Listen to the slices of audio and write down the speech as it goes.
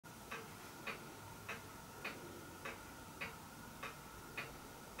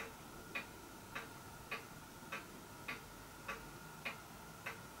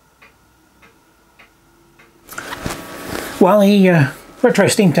Well, the Retro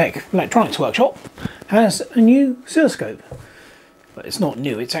SteamTech Electronics Workshop has a new oscilloscope. But it's not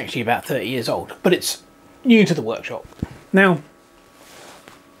new, it's actually about 30 years old, but it's new to the workshop. Now,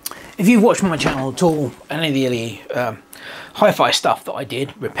 if you've watched my channel at all, any of the hi-fi stuff that I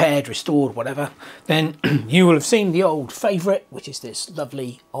did, repaired, restored, whatever, then you will have seen the old favourite, which is this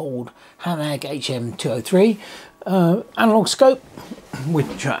lovely old Hewlett HM203 analog scope,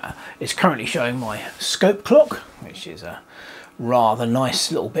 which is currently showing my scope clock, which is a rather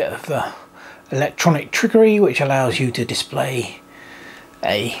nice little bit of electronic trickery, which allows you to display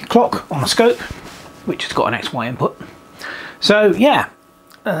a clock on a scope, which has got an XY input. So yeah,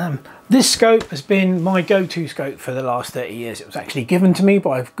 this scope has been my go-to scope for the last 30 years. It was actually given to me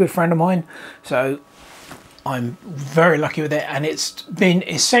by a good friend of mine, so I'm very lucky with it, and it's been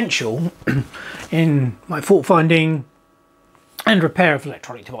essential in my fault finding and repair of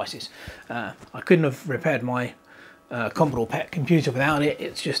electronic devices. I couldn't have repaired my Commodore PET computer without it.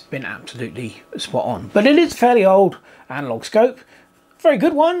 It's just been absolutely spot on. But it is a fairly old analog scope, very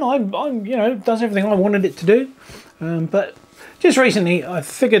good one. I'm you know, does everything I wanted it to do. But just recently I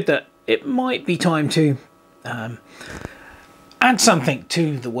figured that it might be time to add something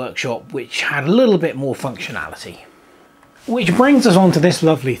to the workshop which had a little bit more functionality. Which brings us on to this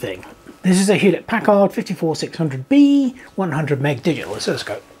lovely thing. This is a Hewlett Packard 54600B 100 meg digital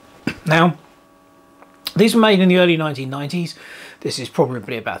oscilloscope. Now, these were made in the early 1990s. This is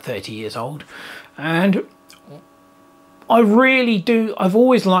probably about 30 years old. And I've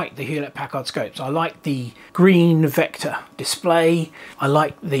always liked the Hewlett Packard scopes. I like the green vector display. I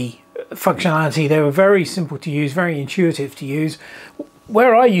like the functionality. They were very simple to use, very intuitive to use.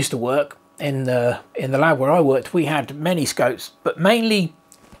 Where I used to work, in the lab where I worked, we had many scopes, but mainly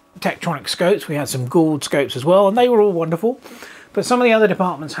Tektronix scopes. We had some Gould scopes as well, and they were all wonderful. But some of the other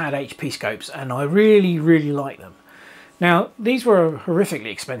departments had HP scopes, and I really liked them. Now, these were horrifically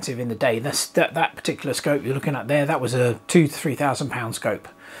expensive in the day. That particular scope you're looking at there, that was a £2,000 to £3,000 scope.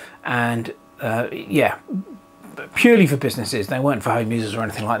 And yeah, purely for businesses. They weren't for home users or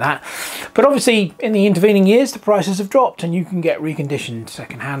anything like that. But obviously, in the intervening years, the prices have dropped, and you can get reconditioned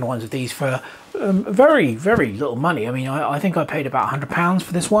second-hand ones of these for very little money. I mean, I think I paid about £100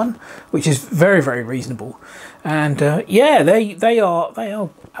 for this one, which is very reasonable. And yeah, they are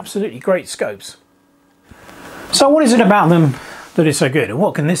absolutely great scopes. So what is it about them that is so good, and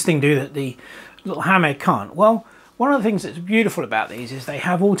what can this thing do that the little hammer can't? Well, one of the things that's beautiful about these is they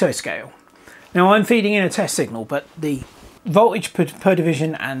have auto scale. Now, I'm feeding in a test signal, but the voltage per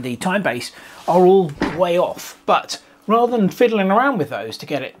division and the time base are all way off. But rather than fiddling around with those to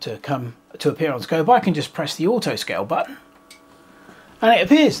get it to appear on scope, I can just press the auto scale button and it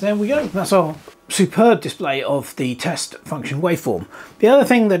appears. There we go. That's our superb display of the test function waveform. The other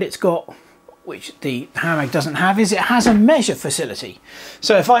thing that it's got, which the Hamag doesn't have, is it has a measure facility.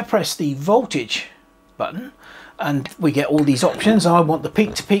 So if I press the voltage button, and we get all these options. I want the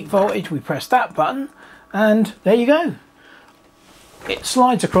peak-to-peak voltage. We press that button, and there you go. It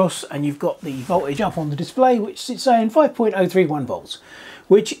slides across, and you've got the voltage up on the display, which is saying 5.031 volts,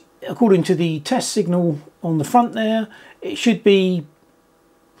 which, according to the test signal on the front there, it should be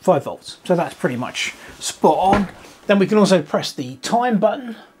 5 volts. So that's pretty much spot on. Then we can also press the time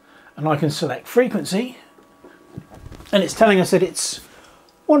button, and I can select frequency, and it's telling us that it's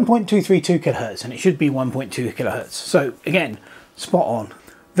 1.232 kilohertz, and it should be 1.2 kilohertz. So again, spot on.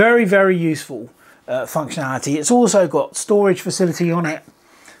 Very useful functionality. It's also got storage facility on it,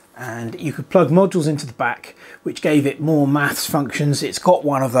 and you could plug modules into the back, which gave it more maths functions. It's got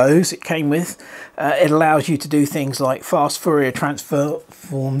one of those it came with. It allows you to do things like fast Fourier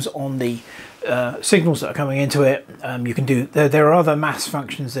transforms on the signals that are coming into it. You can do, there are other maths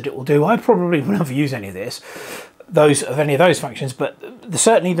functions that it will do. I probably will never use any of any of those functions, but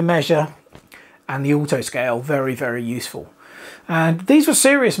certainly the measure and the auto scale, very useful. And these were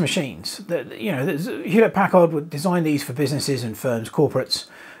serious machines. That, you know, Hewlett Packard would design these for businesses and firms, corporates,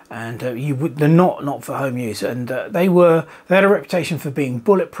 and they're not for home use. And they had a reputation for being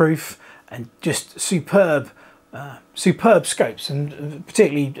bulletproof and just superb scopes, and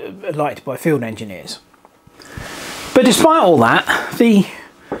particularly liked by field engineers. But despite all that, the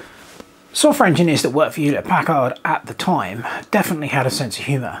software engineers that worked for Hewlett Packard at the time definitely had a sense of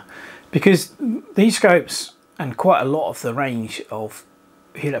humour, because these scopes, and quite a lot of the range of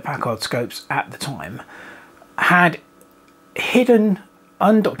Hewlett Packard scopes at the time, had hidden,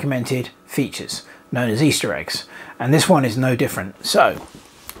 undocumented features known as Easter eggs, and this one is no different. So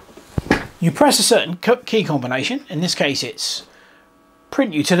you press a certain key combination. In this case, it's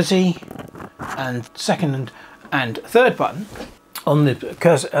print utility and second and third button on the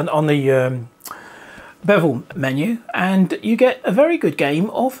cursor, on the bevel menu, and you get a very good game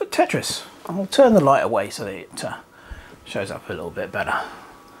of Tetris. I'll turn the light away so that it shows up a little bit better.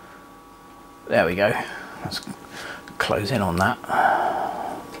 There we go. Let's close in on that.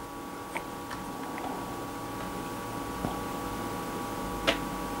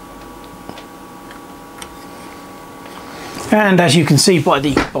 And as you can see by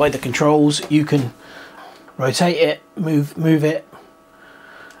the controls, you can rotate it, move it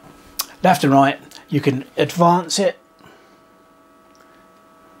left and right. You can advance it.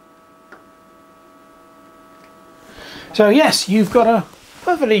 So yes, you've got a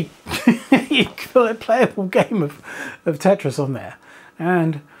perfectly playable game of Tetris on there,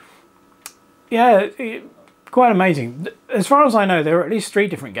 and yeah, quite amazing. As far as I know, there are at least 3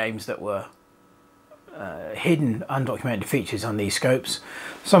 different games that were hidden undocumented features on these scopes.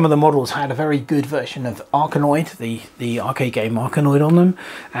 Some of the models had a very good version of Arkanoid, the arcade game Arkanoid on them,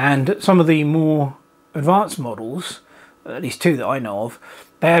 and some of the more advanced models, at least 2 that I know of,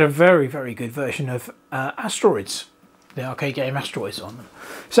 they had a very, very good version of Asteroids, the arcade game Asteroids on them.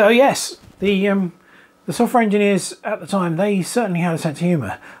 So yes, the software engineers at the time, they certainly had a sense of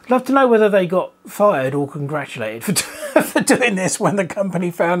humour. I'd love to know whether they got fired or congratulated for doing this when the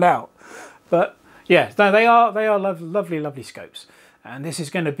company found out. But yeah, no, they are lovely, lovely scopes, and this is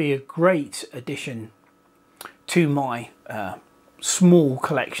going to be a great addition to my small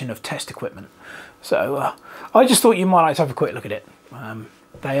collection of test equipment. So I just thought you might like to have a quick look at it.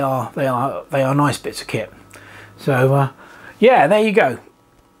 They are nice bits of kit. So yeah, there you go.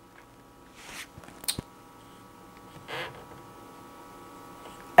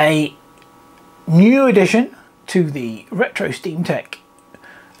 A new addition to the Retro Steam Tech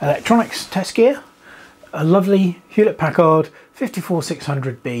electronics test gear. A lovely Hewlett Packard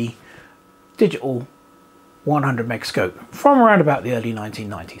 54600B digital 100 meg scope from around about the early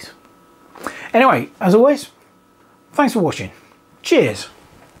 1990s. Anyway, as always, thanks for watching. Cheers.